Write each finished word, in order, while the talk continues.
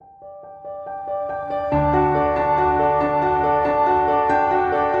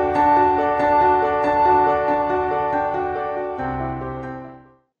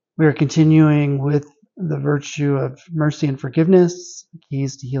We are continuing with the virtue of mercy and forgiveness,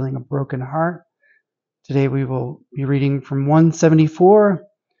 keys to healing a broken heart. Today we will be reading from 174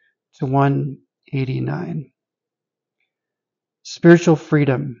 to 189. Spiritual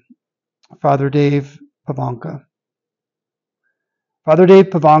Freedom, Father Dave Pivonka. Father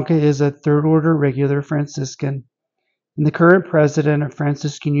Dave Pivonka is a third order regular Franciscan and the current president of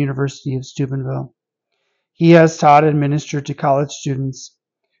Franciscan University of Steubenville. He has taught and ministered to college students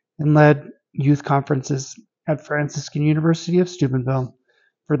and led youth conferences at Franciscan University of Steubenville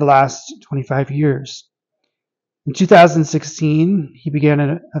for the last 25 years. In 2016, he began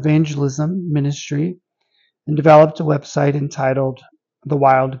an evangelism ministry and developed a website entitled The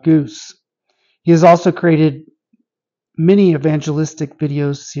Wild Goose. He has also created many evangelistic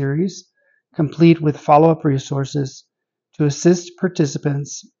video series, complete with follow-up resources to assist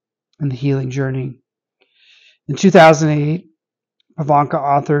participants in the healing journey. In 2008, Pivonka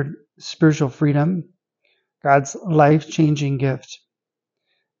authored Spiritual Freedom, God's life-changing gift.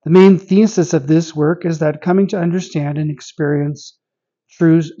 The main thesis of this work is that coming to understand and experience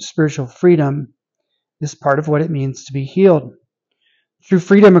true spiritual freedom is part of what it means to be healed. True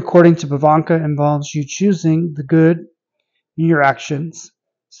freedom, according to Pivonka, involves you choosing the good in your actions,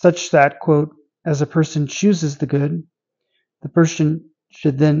 such that, quote, as a person chooses the good, the person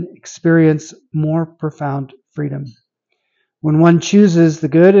should then experience more profound freedom. When one chooses the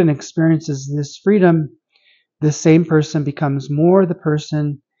good and experiences this freedom, this same person becomes more the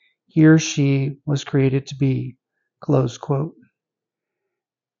person he or she was created to be, close quote.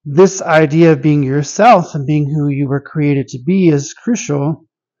 This idea of being yourself and being who you were created to be is crucial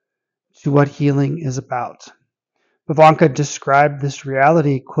to what healing is about. Pivonka described this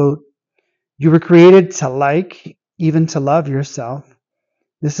reality, quote, you were created to like, even to love yourself.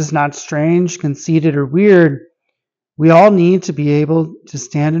 This is not strange, conceited, or weird. We all need to be able to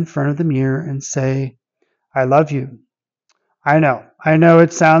stand in front of the mirror and say, I love you. I know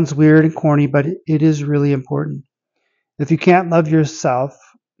it sounds weird and corny, but it is really important. If you can't love yourself,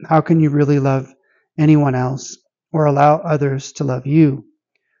 how can you really love anyone else or allow others to love you?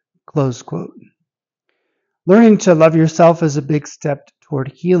 Close quote. Learning to love yourself is a big step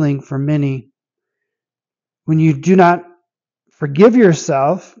toward healing for many. When you do not forgive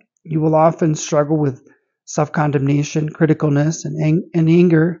yourself, you will often struggle with self-condemnation, criticalness, and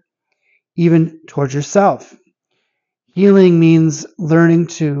anger, even towards yourself. Healing means learning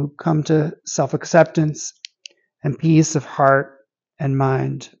to come to self-acceptance and peace of heart and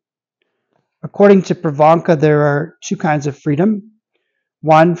mind. According to Pivonka, there are two kinds of freedom.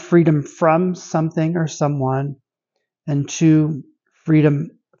 One, freedom from something or someone, and two,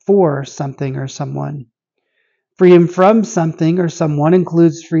 freedom for something or someone. Freedom from something or someone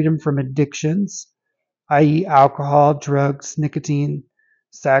includes freedom from addictions, i.e. alcohol, drugs, nicotine,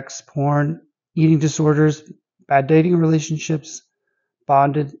 sex, porn, eating disorders, bad dating relationships,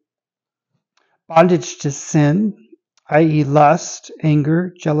 bondage to sin, i.e. lust,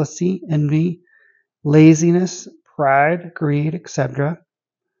 anger, jealousy, envy, laziness, pride, greed, etc.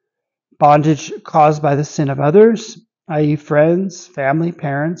 Bondage caused by the sin of others, i.e. friends, family,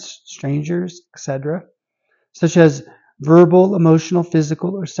 parents, strangers, etc., such as verbal, emotional,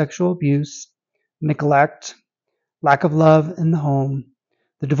 physical, or sexual abuse, neglect, lack of love in the home,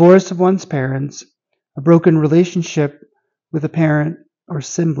 the divorce of one's parents, a broken relationship with a parent or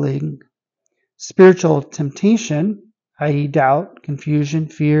sibling, spiritual temptation, i.e. doubt, confusion,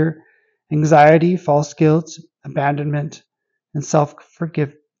 fear, anxiety, false guilt, abandonment, and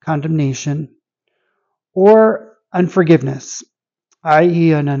self-condemnation, or unforgiveness,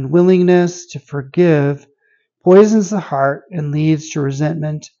 i.e. an unwillingness to forgive, poisons the heart and leads to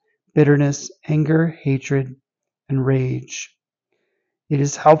resentment, bitterness, anger, hatred, and rage. It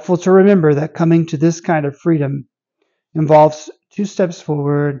is helpful to remember that coming to this kind of freedom involves 2 steps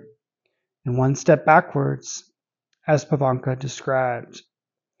forward and 1 step backwards, as Pivonka described.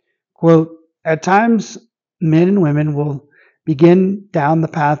 Quote, at times, men and women will begin down the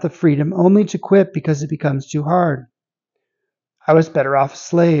path of freedom only to quit because it becomes too hard. I was better off a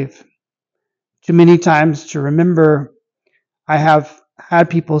slave. Too many times to remember, I have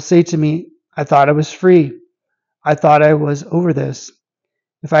had people say to me, I thought I was free. I thought I was over this.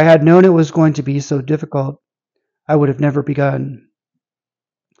 If I had known it was going to be so difficult, I would have never begun.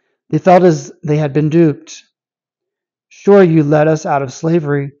 They felt as they had been duped. Sure, you led us out of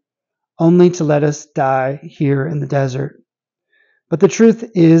slavery, only to let us die here in the desert. But the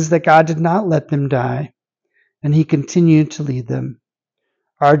truth is that God did not let them die, and He continued to lead them.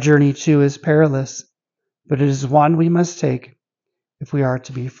 Our journey, too, is perilous, but it is one we must take if we are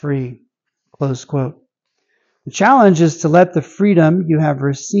to be free. Close quote. The challenge is to let the freedom you have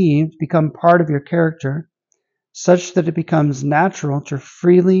received become part of your character, such that it becomes natural to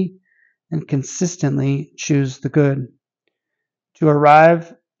freely and consistently choose the good. To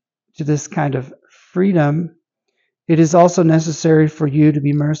arrive to this kind of freedom, it is also necessary for you to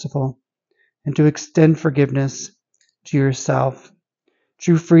be merciful and to extend forgiveness to yourself.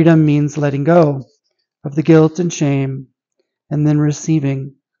 True freedom means letting go of the guilt and shame and then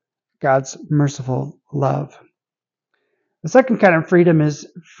receiving God's merciful love. The second kind of freedom is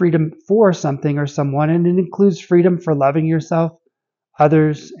freedom for something or someone, and it includes freedom for loving yourself,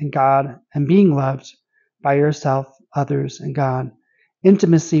 others, and God, and being loved by yourself, others, and God.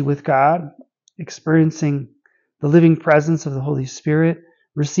 Intimacy with God, experiencing the living presence of the Holy Spirit,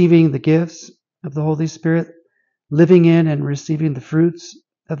 receiving the gifts of the Holy Spirit, living in and receiving the fruits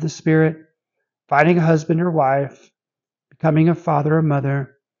of the Spirit, finding a husband or wife, becoming a father or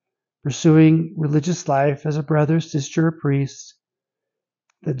mother, pursuing religious life as a brother, sister, or priest,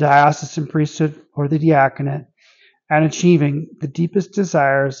 the diocesan priesthood or the diaconate, and achieving the deepest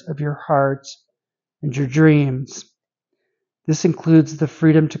desires of your heart and your dreams. This includes the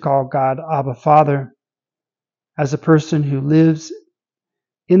freedom to call God Abba Father as a person who lives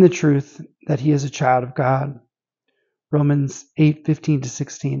in the truth that he is a child of God. Romans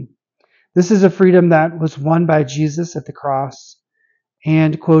 8:15-16. This is a freedom that was won by Jesus at the cross.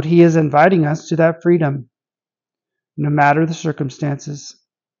 And, quote, he is inviting us to that freedom, no matter the circumstances,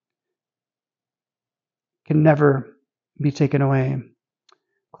 can never be taken away,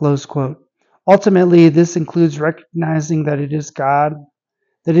 close quote. Ultimately, this includes recognizing that it is God,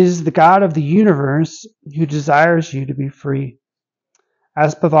 that it is the God of the universe who desires you to be free.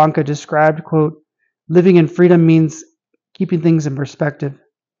 As Pavanka described, quote, living in freedom means keeping things in perspective.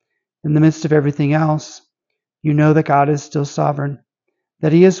 In the midst of everything else, you know that God is still sovereign,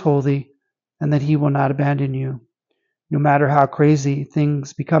 that he is holy, and that he will not abandon you. No matter how crazy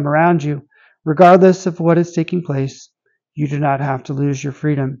things become around you, regardless of what is taking place, you do not have to lose your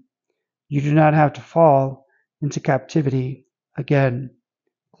freedom. You do not have to fall into captivity again.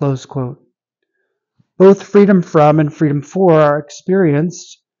 Close quote. Both freedom from and freedom for are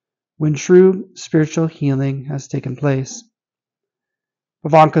experienced when true spiritual healing has taken place.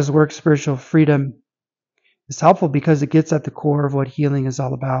 Pavanka's work, Spiritual Freedom, is helpful because it gets at the core of what healing is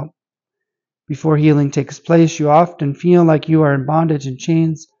all about. Before healing takes place, you often feel like you are in bondage and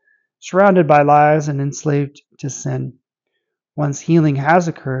chains, surrounded by lies and enslaved to sin. Once healing has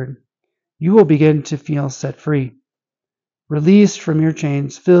occurred, you will begin to feel set free, released from your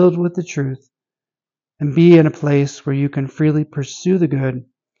chains, filled with the truth, and be in a place where you can freely pursue the good,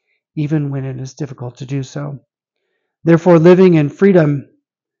 even when it is difficult to do so. Therefore, living in freedom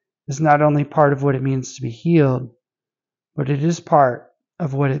is not only part of what it means to be healed, but it is part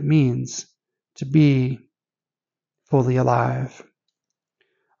of what it means to be fully alive.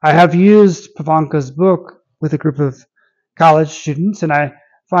 I have used Pavanka's book with a group of college students, and I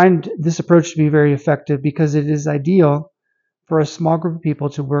find this approach to be very effective because it is ideal for a small group of people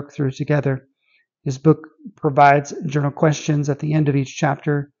to work through together. His book provides journal questions at the end of each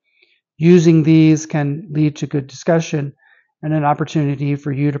chapter. Using these can lead to good discussion and an opportunity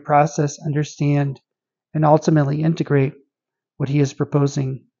for you to process, understand, and ultimately integrate what he is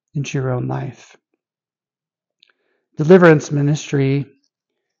proposing into your own life. Deliverance Ministry,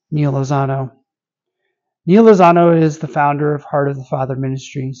 Neil Lozano. Neil Lozano is the founder of Heart of the Father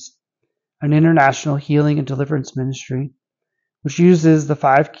Ministries, an international healing and deliverance ministry which uses the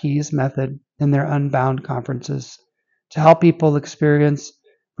 5 keys method in their Unbound conferences to help people experience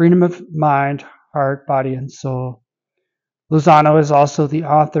freedom of mind, heart, body, and soul. Lozano is also the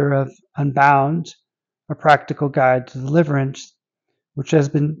author of Unbound, a practical guide to deliverance, which has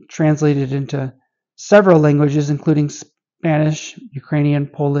been translated into several languages, including Spanish, Ukrainian,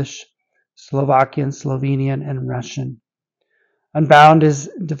 Polish, Slovakian, Slovenian, and Russian. Unbound is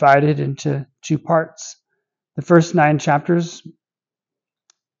divided into 2 parts. The first 9 chapters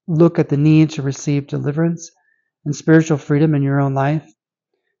look at the need to receive deliverance and spiritual freedom in your own life,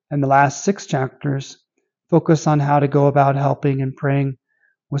 and the last 6 chapters focus on how to go about helping and praying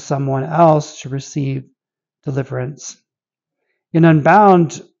with someone else to receive deliverance. In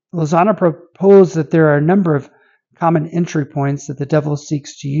Unbound, Lozano proposed that there are a number of common entry points that the devil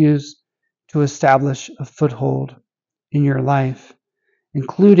seeks to use to establish a foothold in your life,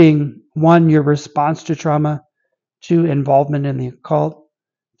 including 1, your response to trauma, 2, involvement in the occult,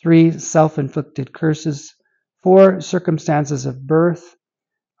 3, self-inflicted curses, 4, circumstances of birth,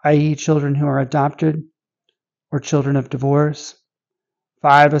 i.e. children who are adopted or children of divorce,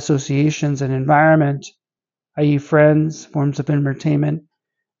 5, associations and environment, i.e. friends, forms of entertainment,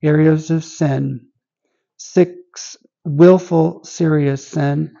 areas of sin, 6, willful serious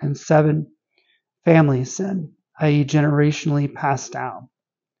sin, and 7, family sin, i.e. generationally passed down.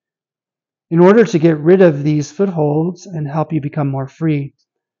 In order to get rid of these footholds and help you become more free,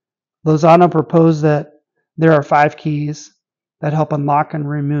 Lozano proposed that there are 5 keys that help unlock and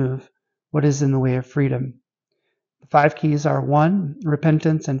remove what is in the way of freedom. The 5 keys are 1,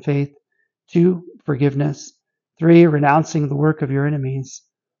 repentance and faith, 2, forgiveness, 3, renouncing the work of your enemies,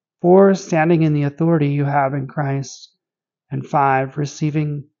 4, standing in the authority you have in Christ, and 5,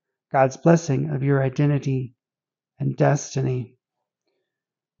 receiving God's blessing of your identity and destiny.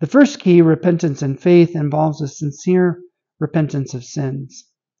 The first key, repentance and faith, involves a sincere repentance of sins.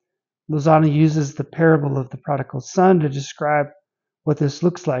 Lozano uses the parable of the prodigal son to describe what this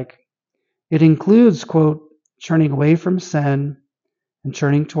looks like. It includes, quote, turning away from sin and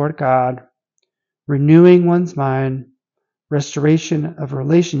turning toward God, renewing one's mind, restoration of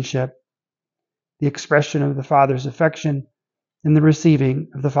relationship, the expression of the Father's affection, and the receiving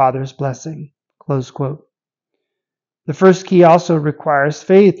of the Father's blessing, close quote. The first key also requires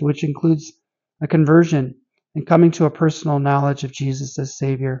faith, which includes a conversion and coming to a personal knowledge of Jesus as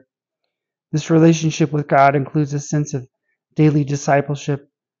Savior. This relationship with God includes a sense of daily discipleship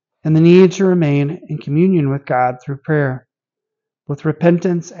and the need to remain in communion with God through prayer. Both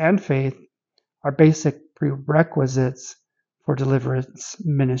repentance and faith are basic prerequisites for deliverance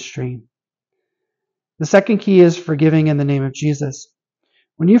ministry. The second key is forgiving in the name of Jesus.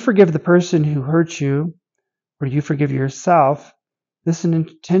 When you forgive the person who hurt you, or you forgive yourself, this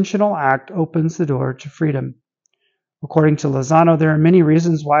intentional act opens the door to freedom. According to Lozano, there are many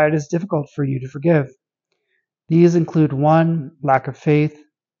reasons why it is difficult for you to forgive. These include 1, lack of faith,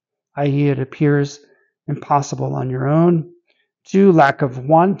 i.e. it appears impossible on your own. 2, lack of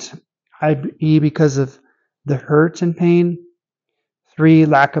want, i.e. because of the hurt and pain. 3,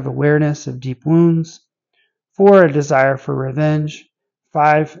 lack of awareness of deep wounds. 4, a desire for revenge.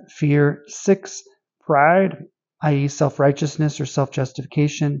 5, fear. 6, pride, i.e. self-righteousness or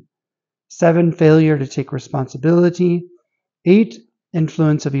self-justification. 7, failure to take responsibility. 8,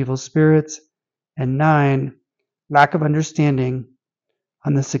 influence of evil spirits. And 9, lack of understanding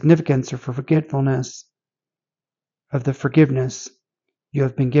on the significance or forgetfulness of the forgiveness you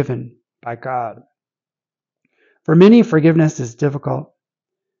have been given by God. For many, forgiveness is difficult.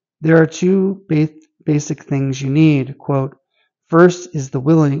 There are 2 basic things you need. Quote, first is the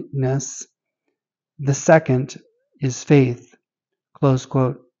willingness. The second is faith. Close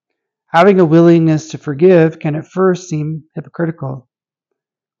quote. Having a willingness to forgive can at first seem hypocritical.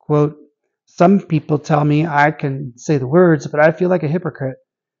 Quote, some people tell me I can say the words, but I feel like a hypocrite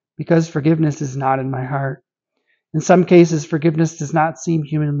because forgiveness is not in my heart. In some cases, forgiveness does not seem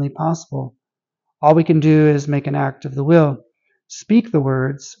humanly possible. All we can do is make an act of the will, speak the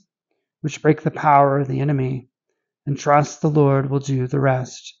words which break the power of the enemy, and trust the Lord will do the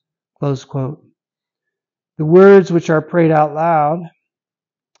rest. Close quote. The words which are prayed out loud,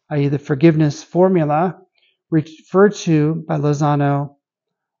 i.e. the forgiveness formula, referred to by Lozano,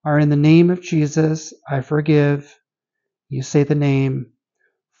 are in the name of Jesus, I forgive. You say the name.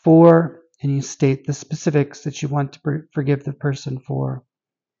 For, and you state the specifics that you want to forgive the person for.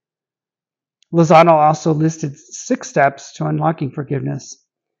 Lozano also listed 6 steps to unlocking forgiveness.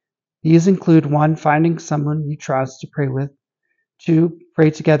 These include 1, finding someone you trust to pray with. 2,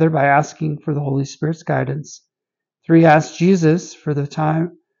 pray together by asking for the Holy Spirit's guidance. 3, ask Jesus for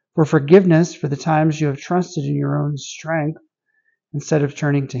forgiveness for the times you have trusted in your own strength instead of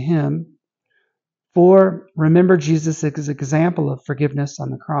turning to Him. 4, remember Jesus' example of forgiveness on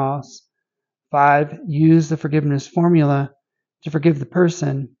the cross. 5, use the forgiveness formula to forgive the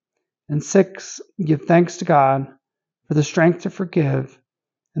person. And 6, give thanks to God for the strength to forgive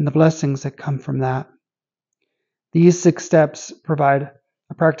and the blessings that come from that. These 6 steps provide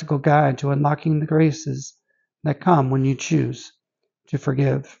a practical guide to unlocking the graces that come when you choose to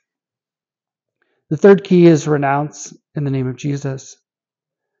forgive. The third key is renounce in the name of Jesus.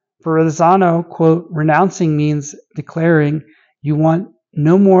 For Lozano, quote, renouncing means declaring you want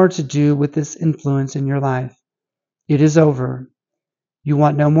no more to do with this influence in your life. It is over. You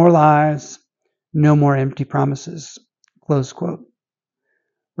want no more lies, no more empty promises. Close quote.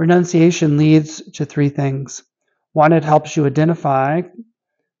 Renunciation leads to 3 things. 1, it helps you identify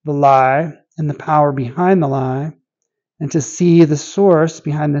the lie and the power behind the lie, and to see the source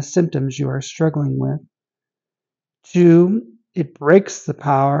behind the symptoms you are struggling with. 2, it breaks the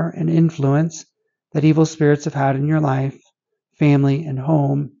power and influence that evil spirits have had in your life, family, and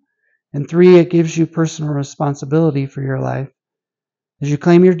home. And 3, it gives you personal responsibility for your life as you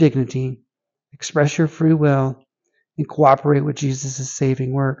claim your dignity, express your free will, and cooperate with Jesus'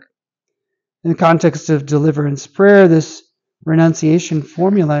 saving work. In the context of deliverance prayer, this renunciation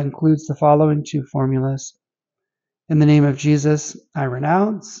formula includes the following two formulas. In the name of Jesus, I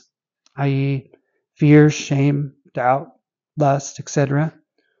renounce, i.e., fear, shame, doubt, lust, etc.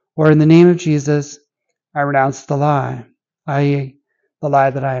 Or in the name of Jesus, I renounce the lie, i.e., the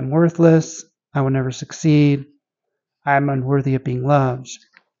lie that I am worthless, I will never succeed, I am unworthy of being loved,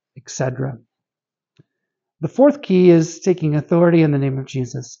 etc. The fourth key is taking authority in the name of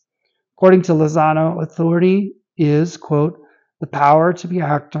Jesus. According to Lozano, authority is, quote, the power to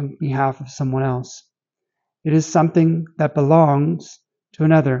act on behalf of someone else. It is something that belongs to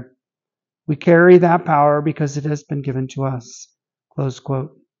another. We carry that power because it has been given to us, close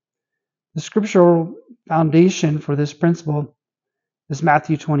quote. The scriptural foundation for this principle is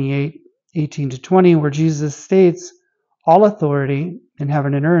Matthew 28:18-20, where Jesus states, all authority in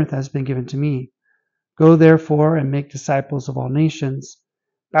heaven and earth has been given to me. Go therefore and make disciples of all nations,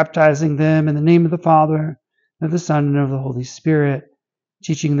 baptizing them in the name of the Father, and of the Son, and of the Holy Spirit,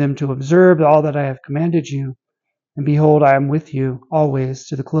 teaching them to observe all that I have commanded you. And behold, I am with you always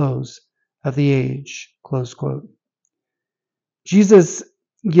to the close of the age. Close quote. Jesus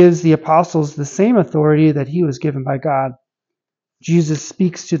gives the apostles the same authority that he was given by God. Jesus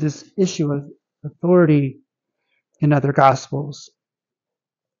speaks to this issue of authority in other Gospels.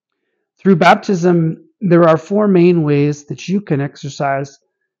 Through baptism, there are four main ways that you can exercise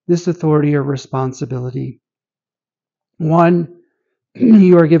this authority or responsibility. One,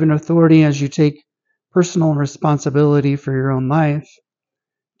 you are given authority as you take personal responsibility for your own life.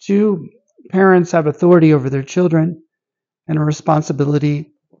 Two, parents have authority over their children and a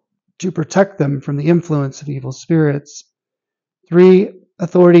responsibility to protect them from the influence of evil spirits. Three,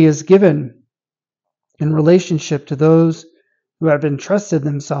 authority is given in relationship to those who have entrusted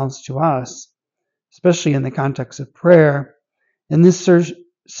themselves to us, especially in the context of prayer. In this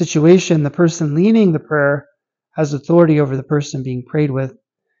situation, the person leading the prayer has authority over the person being prayed with,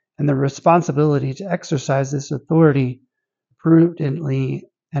 and the responsibility to exercise this authority prudently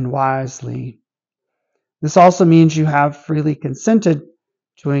and wisely. This also means you have freely consented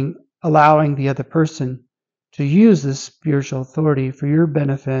to allowing the other person to use this spiritual authority for your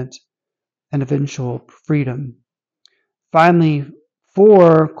benefit and eventual freedom. Finally,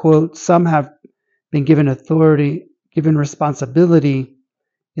 four, quote, some have been given authority, given responsibility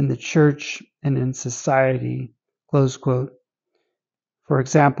in the church and in society, close quote. For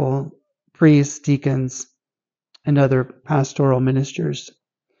example, priests, deacons, and other pastoral ministers.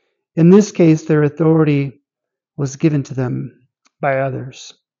 In this case, their authority was given to them by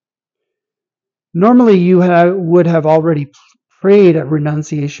others. Normally, you would have already prayed a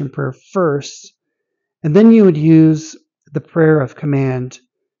renunciation prayer first, and then you would use the prayer of command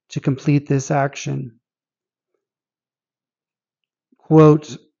to complete this action.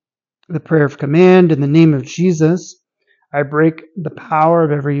 Quote, the prayer of command, in the name of Jesus, I break the power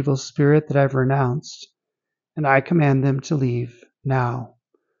of every evil spirit that I've renounced, and I command them to leave now.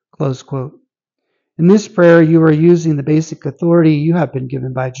 Close quote. In this prayer, you are using the basic authority you have been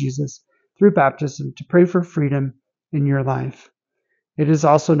given by Jesus through baptism to pray for freedom in your life. It is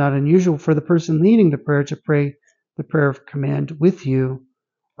also not unusual for the person leading the prayer to pray the prayer of command with you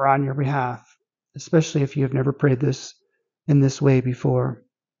or on your behalf, especially if you have never prayed this in this way before.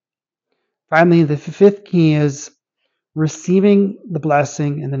 Finally, the fifth key is receiving the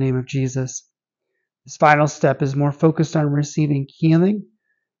blessing in the name of Jesus. This final step is more focused on receiving healing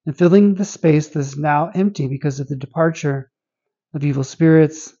and filling the space that is now empty because of the departure of evil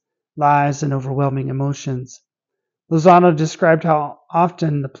spirits, lies, and overwhelming emotions. Lozano described how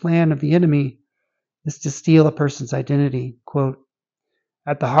often the plan of the enemy is to steal a person's identity. Quote,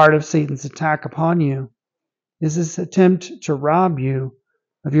 at the heart of Satan's attack upon you is this attempt to rob you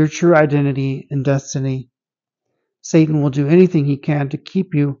of your true identity and destiny. Satan will do anything he can to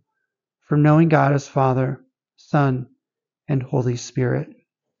keep you from knowing God as Father, Son, and Holy Spirit.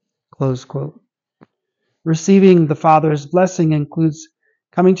 Close quote. Receiving the Father's blessing includes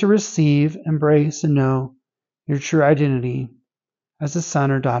coming to receive, embrace, and know your true identity as a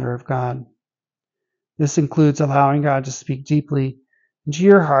son or daughter of God. This includes allowing God to speak deeply into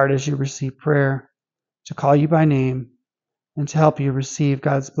your heart as you receive prayer, to call you by name, and to help you receive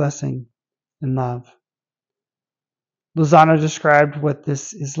God's blessing and love. Lozano described what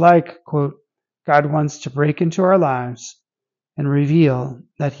this is like. Quote, God wants to break into our lives and reveal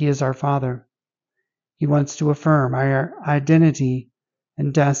that He is our Father. He wants to affirm our identity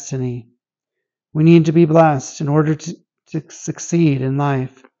and destiny. We need to be blessed in order to succeed in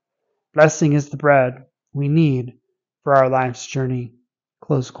life. Blessing is the bread we need for our life's journey.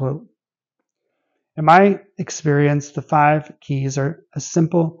 Close quote. In my experience, the 5 keys are a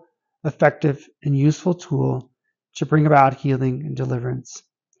simple effective, and useful tool to bring about healing and deliverance.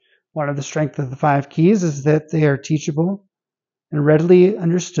 One of the strengths of the 5 keys is that they are teachable and readily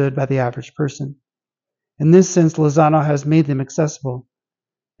understood by the average person. In this sense, Lozano has made them accessible,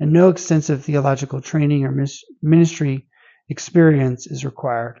 and no extensive theological training or ministry experience is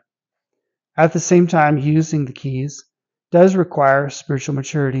required. At the same time, using the keys does require spiritual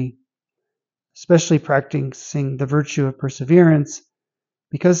maturity, especially practicing the virtue of perseverance,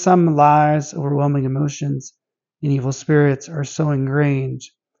 because some lies, overwhelming emotions, and evil spirits are so ingrained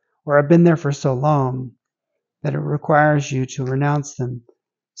or have been there for so long that it requires you to renounce them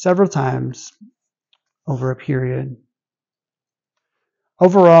several times over a period.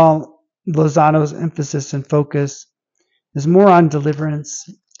 Overall, Lozano's emphasis and focus is more on deliverance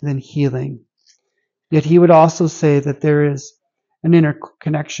than healing. Yet he would also say that there is an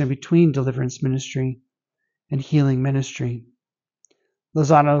interconnection between deliverance ministry and healing ministry.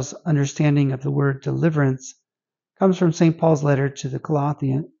 Lozano's understanding of the word deliverance comes from St. Paul's letter to the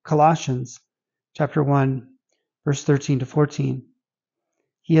Colossians, chapter 1, verse 13 to 14.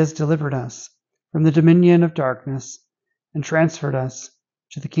 He has delivered us from the dominion of darkness and transferred us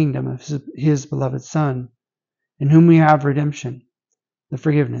to the kingdom of his beloved Son, in whom we have redemption, the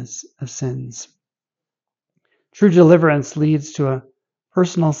forgiveness of sins. True deliverance leads to a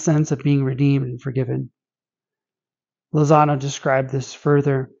personal sense of being redeemed and forgiven. Lozano described this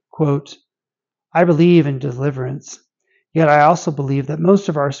further, quote, I believe in deliverance, yet I also believe that most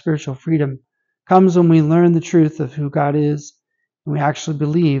of our spiritual freedom comes when we learn the truth of who God is and we actually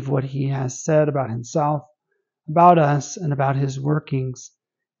believe what he has said about himself, about us, and about his workings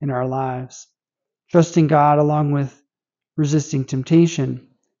in our lives. Trusting God along with resisting temptation,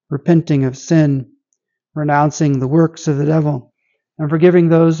 repenting of sin, renouncing the works of the devil, and forgiving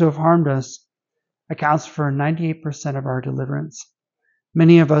those who have harmed us accounts for 98% of our deliverance.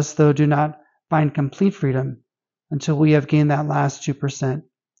 Many of us, though, do not find complete freedom until we have gained that last 2%,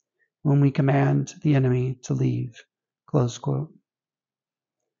 when we command the enemy to leave. Close quote.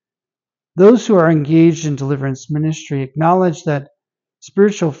 Those who are engaged in deliverance ministry acknowledge that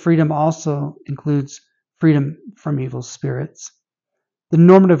spiritual freedom also includes freedom from evil spirits. The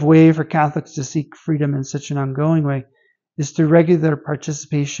normative way for Catholics to seek freedom in such an ongoing way is through regular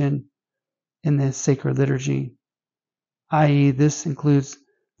participation in the sacred liturgy, i.e., this includes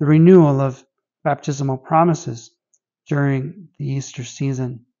the renewal of baptismal promises during the Easter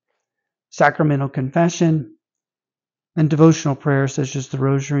season, sacramental confession, and devotional prayers such as the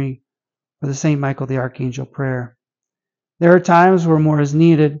Rosary or the St. Michael the Archangel prayer. There are times where more is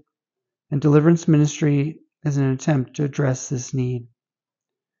needed, and deliverance ministry is an attempt to address this need.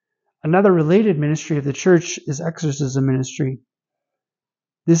 Another related ministry of the Church is exorcism ministry.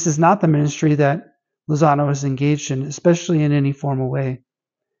 This is not the ministry that Lozano is engaged in, especially in any formal way.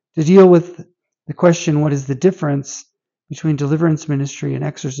 To deal with the question, what is the difference between deliverance ministry and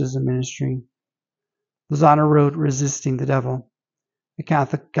exorcism ministry, Lozano wrote Resisting the Devil, a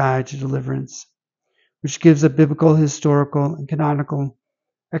Catholic Guide to Deliverance, which gives a biblical, historical, and canonical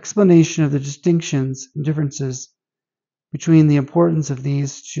explanation of the distinctions and differences between the importance of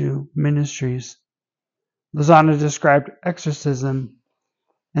these two ministries. Lozano described exorcism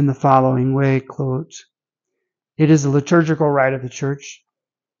in the following way, quote, it is a liturgical rite of the Church,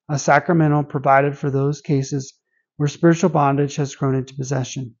 a sacramental provided for those cases where spiritual bondage has grown into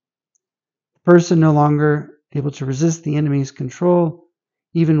possession. The person no longer able to resist the enemy's control,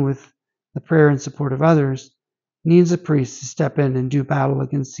 even with the prayer and support of others, needs a priest to step in and do battle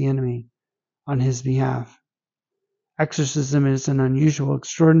against the enemy on his behalf. Exorcism is an unusual,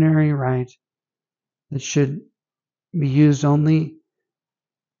 extraordinary rite that should be used only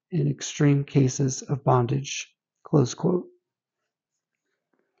in extreme cases of bondage. Close quote.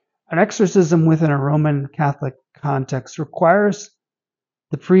 An exorcism within a Roman Catholic context requires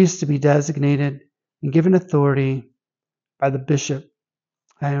the priest to be designated and given authority by the bishop,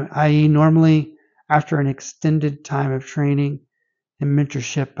 i.e., normally after an extended time of training and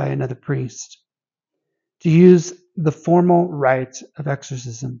mentorship by another priest, to use the formal rite of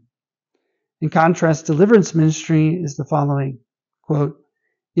exorcism. In contrast, deliverance ministry is the following, quote,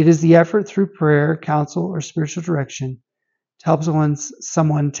 it is the effort through prayer, counsel, or spiritual direction to help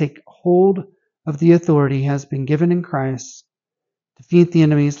someone take hold of the authority he has been given in Christ, defeat the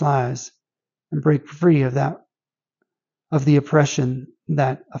enemy's lies, and break free of the oppression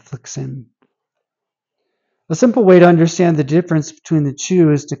that afflicts him. A simple way to understand the difference between the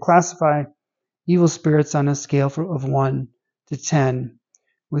two is to classify evil spirits on a scale of 1 to 10,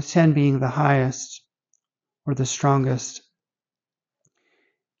 with 10 being the highest or the strongest.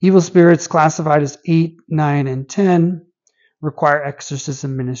 Evil spirits classified as 8, 9, and 10 require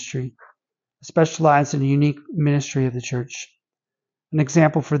exorcism ministry, specialized in a unique ministry of the church. An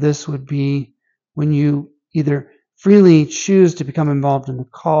example for this would be when you either freely choose to become involved in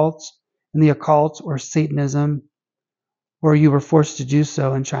the occult or Satanism, or you were forced to do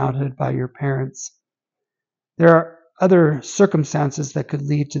so in childhood by your parents. There are other circumstances that could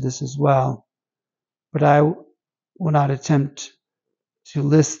lead to this as well, but I will not attempt to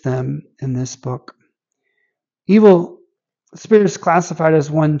list them in this book. Evil spirits classified as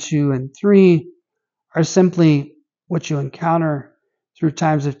 1, 2, and 3 are simply what you encounter through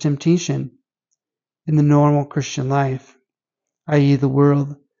times of temptation in the normal Christian life, i.e. the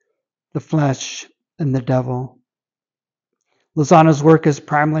world, the flesh, and the devil. Lozano's work is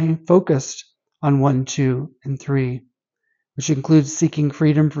primarily focused on 1, 2, and 3, which includes seeking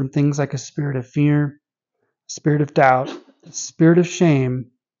freedom from things like a spirit of fear, a spirit of doubt, a spirit of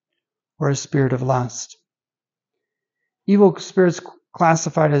shame, or a spirit of lust. Evil spirits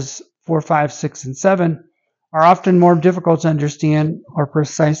classified as 4, 5, 6, and 7 are often more difficult to understand or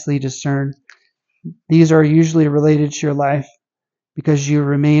precisely discern. These are usually related to your life because you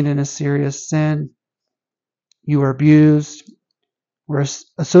remain in a serious sin, you were abused, were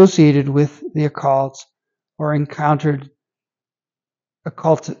associated with the occult, or encountered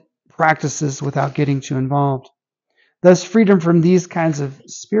occult practices without getting too involved. Thus, freedom from these kinds of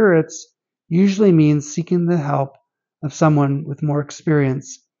spirits usually means seeking the help of someone with more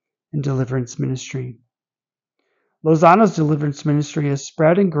experience in deliverance ministry. Lozano's deliverance ministry has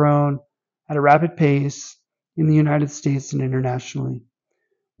spread and grown at a rapid pace in the United States and internationally.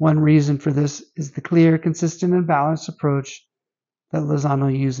 One reason for this is the clear, consistent, and balanced approach that Lozano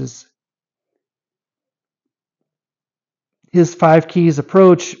uses. His 5 keys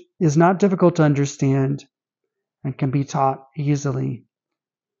approach is not difficult to understand and can be taught easily.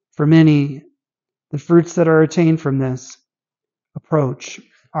 For many, the fruits that are attained from this approach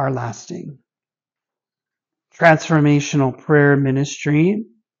are lasting. Transformational Prayer Ministry,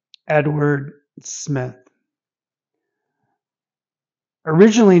 Edward Smith.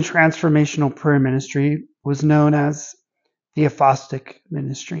 Originally, Transformational Prayer Ministry was known as Theophostic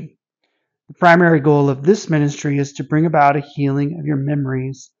Ministry. The primary goal of this ministry is to bring about a healing of your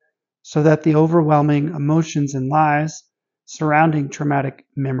memories so that the overwhelming emotions and lies surrounding traumatic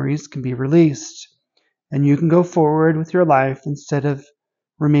memories can be released, and you can go forward with your life instead of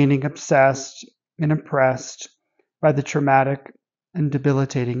remaining obsessed and oppressed by the traumatic and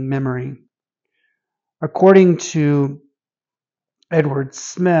debilitating memory. According to Edward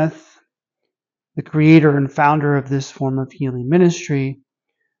Smith, the creator and founder of this form of healing ministry,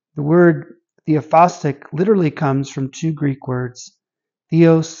 the word theophostic literally comes from 2 Greek words,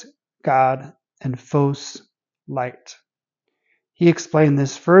 theos, God, and phos, light. He explained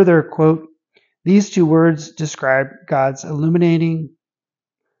this further, quote, "These 2 words describe God's illuminating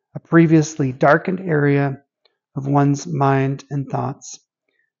a previously darkened area of one's mind and thoughts.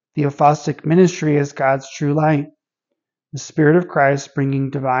 Theophostic ministry is God's true light, the Spirit of Christ bringing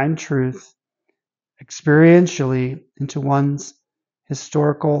divine truth experientially into one's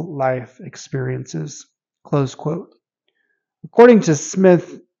historical life experiences." Close quote. According to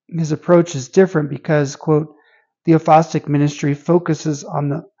Smith, his approach is different because, quote, "Theophostic ministry focuses on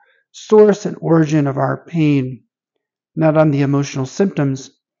the source and origin of our pain, not on the emotional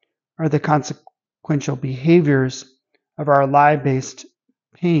symptoms or the consequential behaviors of our lie-based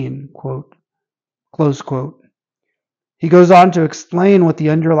pain," quote, close quote. He goes on to explain what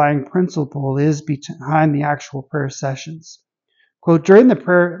the underlying principle is behind the actual prayer sessions. Quote, during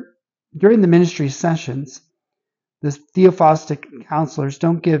the ministry sessions, the theophostic counselors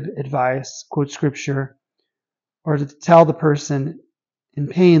don't give advice, quote scripture, or to tell the person in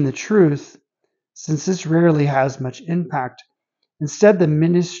pain the truth, since this rarely has much impact. Instead, the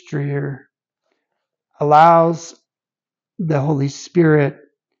minister allows the Holy Spirit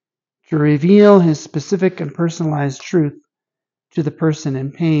to reveal his specific and personalized truth to the person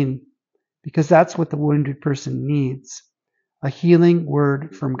in pain, because that's what the wounded person needs, a healing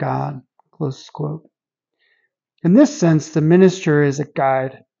word from God, close quote. In this sense, the minister is a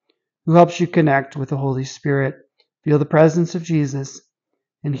guide who helps you connect with the Holy Spirit, feel the presence of Jesus,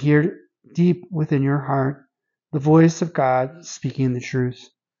 and hear deep within your heart the voice of God speaking the truth.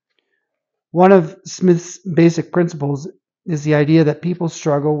 One of Smith's basic principles is the idea that people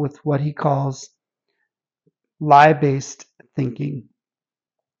struggle with what he calls lie-based thinking.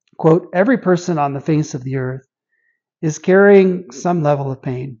 Quote, "Every person on the face of the earth is carrying some level of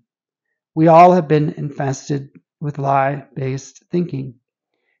pain. We all have been infested with lie-based thinking.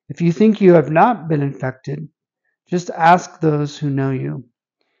 If you think you have not been infected, just ask those who know you.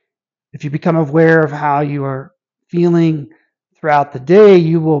 If you become aware of how you are feeling Throughout the day,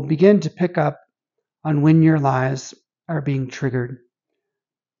 you will begin to pick up on when your lies are being triggered.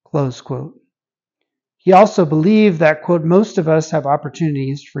 Close quote. He also believed that, quote, most of us have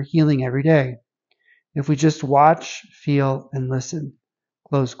opportunities for healing every day if we just watch, feel, and listen.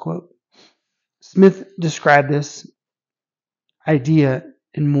 Close quote. Smith described this idea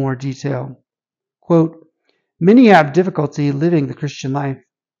in more detail. Quote, many have difficulty living the Christian life,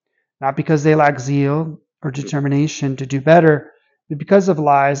 not because they lack zeal or determination to do better, but because of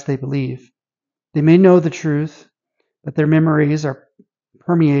lies they believe. They may know the truth, but their memories are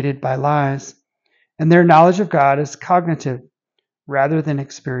permeated by lies, and their knowledge of God is cognitive rather than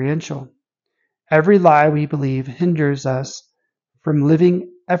experiential. Every lie we believe hinders us from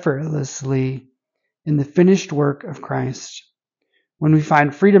living effortlessly in the finished work of Christ. When we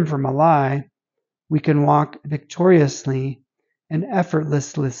find freedom from a lie, we can walk victoriously and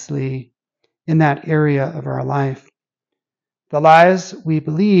effortlessly in that area of our life. The lies we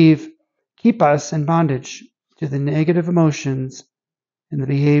believe keep us in bondage to the negative emotions and the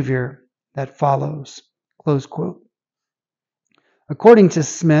behavior that follows. Close quote. According to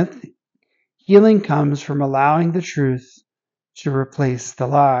Smith, healing comes from allowing the truth to replace the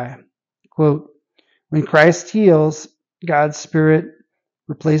lie. Quote, when Christ heals, God's Spirit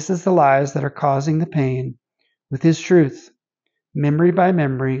replaces the lies that are causing the pain with His truth, memory by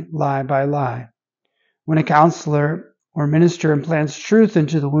memory, lie by lie. When a counselor or minister implants truth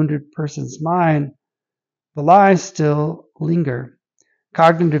into the wounded person's mind, the lies still linger.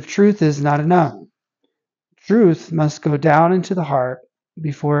 Cognitive truth is not enough. Truth must go down into the heart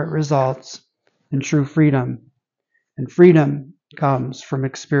before it results in true freedom. And freedom comes from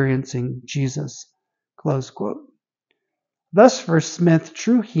experiencing Jesus. Close quote. Thus, for Smith,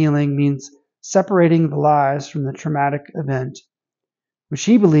 true healing means separating the lies from the traumatic event, which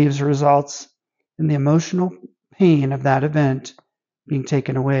he believes results in the emotional pain of that event being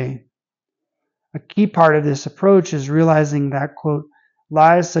taken away. A key part of this approach is realizing that, quote,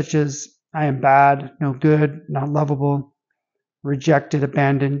 lies such as I am bad, no good, not lovable, rejected,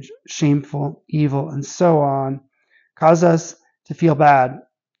 abandoned, shameful, evil, and so on, cause us to feel bad,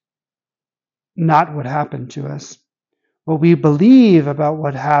 not what happened to us. What we believe about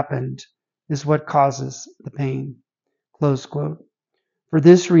what happened is what causes the pain. Close quote. For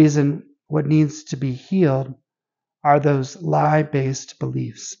this reason, what needs to be healed are those lie-based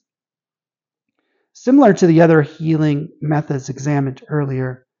beliefs. Similar to the other healing methods examined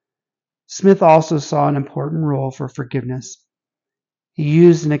earlier, Smith also saw an important role for forgiveness. He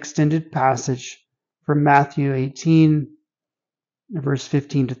used an extended passage from Matthew 18, verse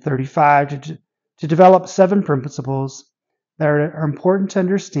 15 to 35, to develop 7 principles that are important to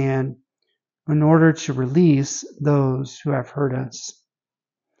understand in order to release those who have hurt us.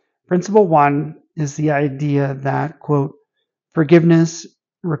 Principle 1 is the idea that, quote, forgiveness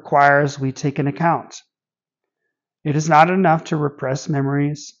requires we take an account. It is not enough to repress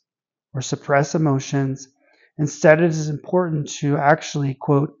memories or suppress emotions. Instead, it is important to actually,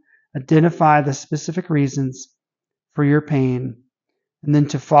 quote, identify the specific reasons for your pain and then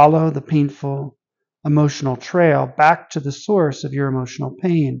to follow the painful emotional trail back to the source of your emotional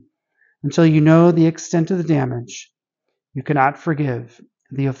pain until you know the extent of the damage. You cannot forgive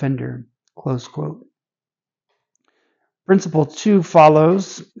the offender, close quote. Principle 2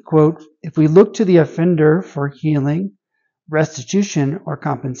 follows, quote, if we look to the offender for healing, restitution, or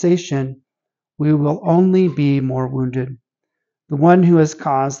compensation, we will only be more wounded. The one who has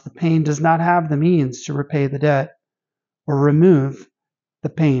caused the pain does not have the means to repay the debt or remove the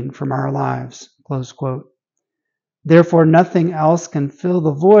pain from our lives, close quote. Therefore, nothing else can fill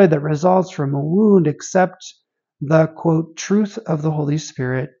the void that results from a wound except the, quote, truth of the Holy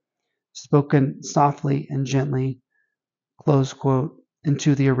Spirit, spoken softly and gently, close quote,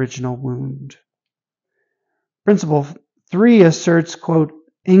 into the original wound. Principle 3 asserts, quote,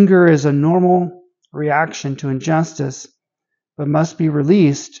 anger is a normal reaction to injustice, but must be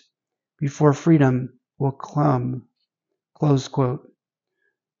released before freedom will come, close quote.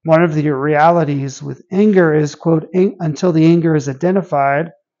 One of the realities with anger is, quote, until the anger is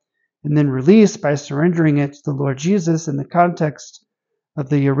identified and then released by surrendering it to the Lord Jesus in the context of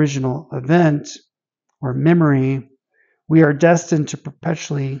the original event or memory, we are destined to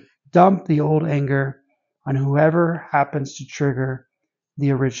perpetually dump the old anger on whoever happens to trigger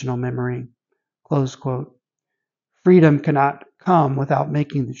the original memory, close quote. Freedom cannot come without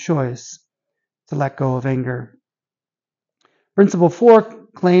making the choice to let go of anger. Principle 4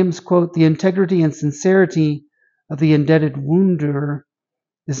 claims, quote, the integrity and sincerity of the indebted wounder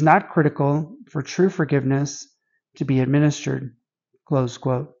is not critical for true forgiveness to be administered, close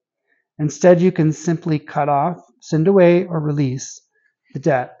quote. Instead, you can simply cut off send away or release the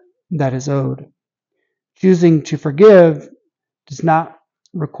debt that is owed. Choosing to forgive does not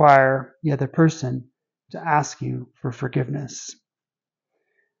require the other person to ask you for forgiveness.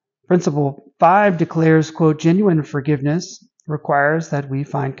 Principle 5 declares, quote, genuine forgiveness requires that we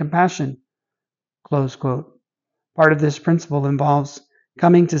find compassion, close quote. Part of this principle involves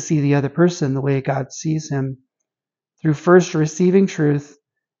coming to see the other person the way God sees him through first receiving truth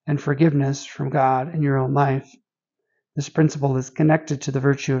and forgiveness from God in your own life. This principle is connected to the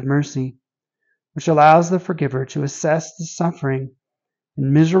virtue of mercy, which allows the forgiver to assess the suffering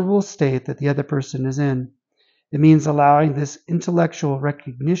and miserable state that the other person is in. It means allowing this intellectual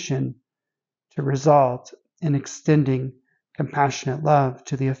recognition to result in extending compassionate love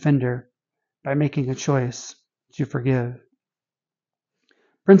to the offender by making a choice to forgive.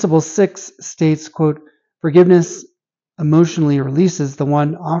 Principle 6 states, quote, forgiveness emotionally releases the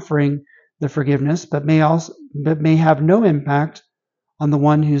one offering the forgiveness, but may have no impact on the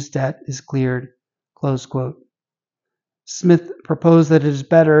one whose debt is cleared, close quote. Smith proposed that it is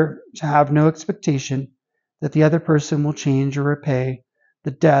better to have no expectation that the other person will change or repay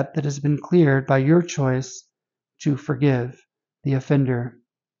the debt that has been cleared by your choice to forgive the offender.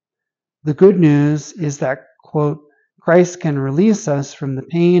 The good news is that, quote, Christ can release us from the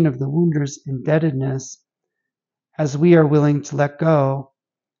pain of the wounder's indebtedness as we are willing to let go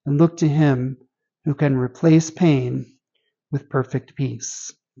and look to him who can replace pain with perfect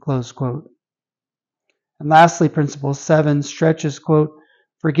peace, close quote. And lastly, principle 7 stretches, quote,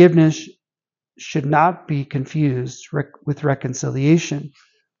 forgiveness should not be confused with reconciliation,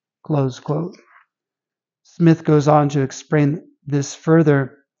 close quote. Smith goes on to explain this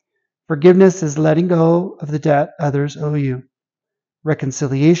further. Forgiveness is letting go of the debt others owe you.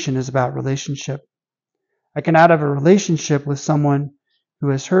 Reconciliation is about relationship. I cannot have a relationship with someone who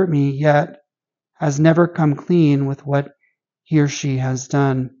has hurt me yet has never come clean with what he or she has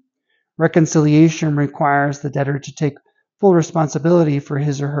done. Reconciliation requires the debtor to take full responsibility for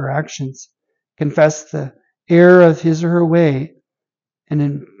his or her actions, confess the error of his or her way, and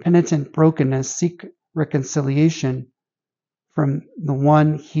in penitent brokenness seek reconciliation from the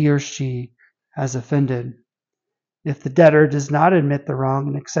one he or she has offended. If the debtor does not admit the wrong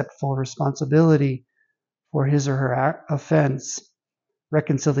and accept full responsibility for his or her offense,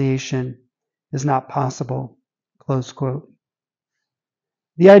 reconciliation is not possible, close quote.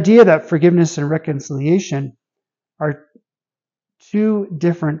 The idea that forgiveness and reconciliation are two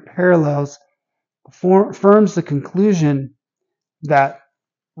different parallels affirms the conclusion that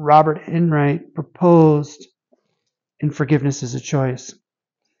Robert Enright proposed in Forgiveness is a Choice.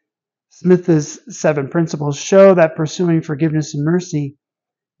 Smith's 7 principles show that pursuing forgiveness and mercy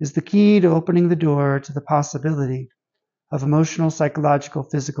is the key to opening the door to the possibility of emotional, psychological,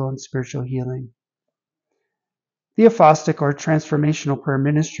 physical, and spiritual healing. Theophostic or transformational prayer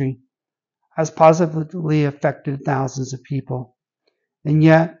ministry has positively affected thousands of people, and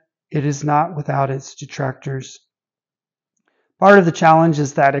yet it is not without its detractors. Part of the challenge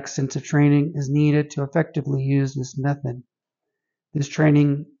is that extensive training is needed to effectively use this method. This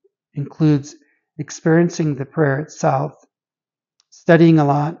training includes experiencing the prayer itself, studying a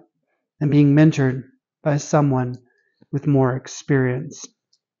lot, and being mentored by someone with more experience.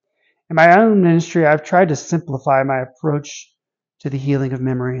 In my own ministry, I've tried to simplify my approach to the healing of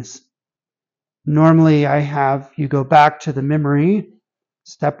memories. Normally, I have you go back to the memory,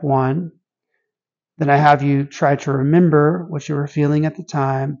 step 1. Then I have you try to remember what you were feeling at the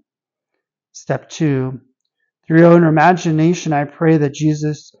time, step 2. Through your own imagination, I pray that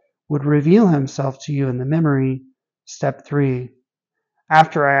Jesus would reveal himself to you in the memory, step 3.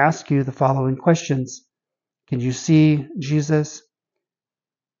 After I ask you the following questions: can you see Jesus?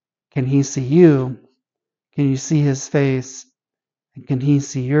 Can he see you? Can you see his face? And can he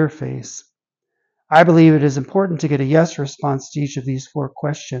see your face? I believe it is important to get a yes response to each of these 4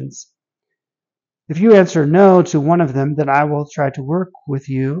 questions. If you answer no to one of them, then I will try to work with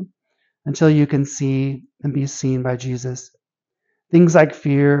you until you can see and be seen by Jesus. Things like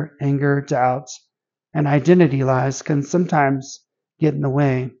fear, anger, doubt, and identity lies can sometimes get in the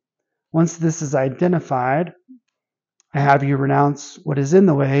way. Once this is identified, I have you renounce what is in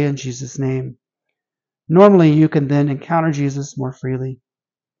the way in Jesus' name. Normally, you can then encounter Jesus more freely.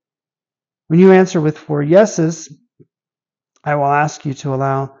 When you answer with 4 yeses, I will ask you to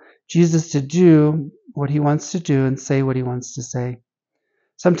allow Jesus to do what he wants to do and say what he wants to say.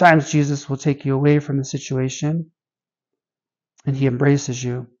 Sometimes Jesus will take you away from the situation and he embraces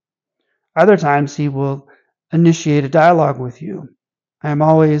you. Other times he will initiate a dialogue with you. I am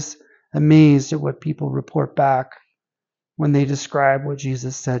always amazed at what people report back when they describe what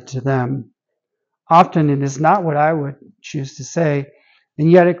Jesus said to them. Often it is not what I would choose to say,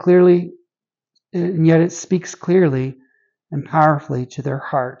 and yet it speaks clearly and powerfully to their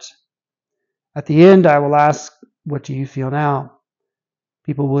heart. At the end, I will ask, what do you feel now?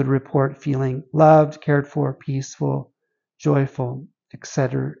 People would report feeling loved, cared for, peaceful, joyful,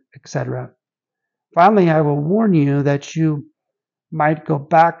 etc., etc. Finally, I will warn you that you might go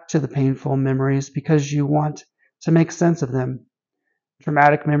back to the painful memories because you want to make sense of them.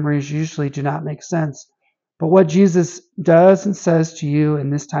 Traumatic memories usually do not make sense, but what Jesus does and says to you in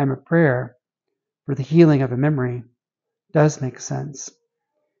this time of prayer for the healing of a memory does make sense.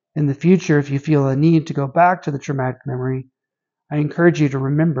 In the future, if you feel a need to go back to the traumatic memory, I encourage you to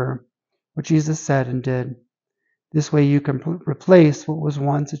remember what Jesus said and did. This way you can replace what was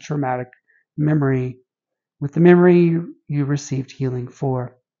once a traumatic memory with the memory you received healing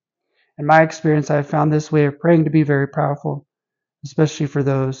for. In my experience, I have found this way of praying to be very powerful, especially for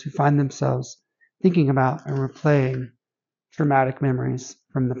those who find themselves thinking about and replaying traumatic memories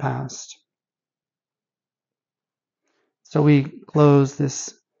from the past. So we close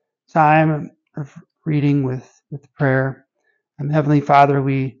this time of reading with prayer. Heavenly Father,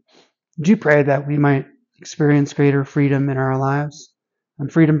 we do pray that we might experience greater freedom in our lives,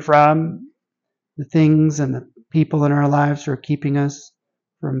 and freedom from the things and the people in our lives who are keeping us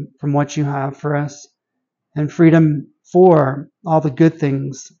from what you have for us, and freedom for all the good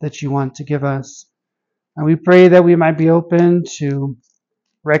things that you want to give us. And we pray that we might be open to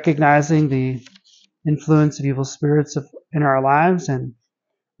recognizing the influence of evil spirits in our lives and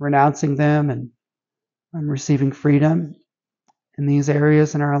renouncing them and receiving freedom in these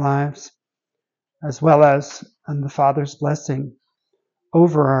areas in our lives, as well as the Father's blessing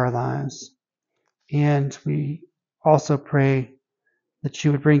over our lives. And we also pray that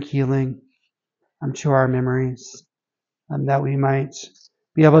you would bring healing to our memories, and that we might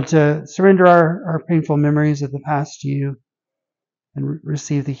be able to surrender our painful memories of the past to you and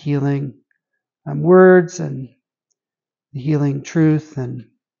receive the healing words and the healing truth and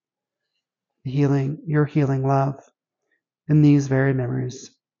your healing love in these very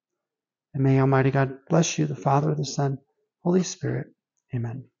memories. And may Almighty God bless you, the Father, the Son, Holy Spirit.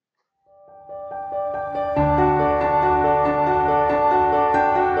 Amen.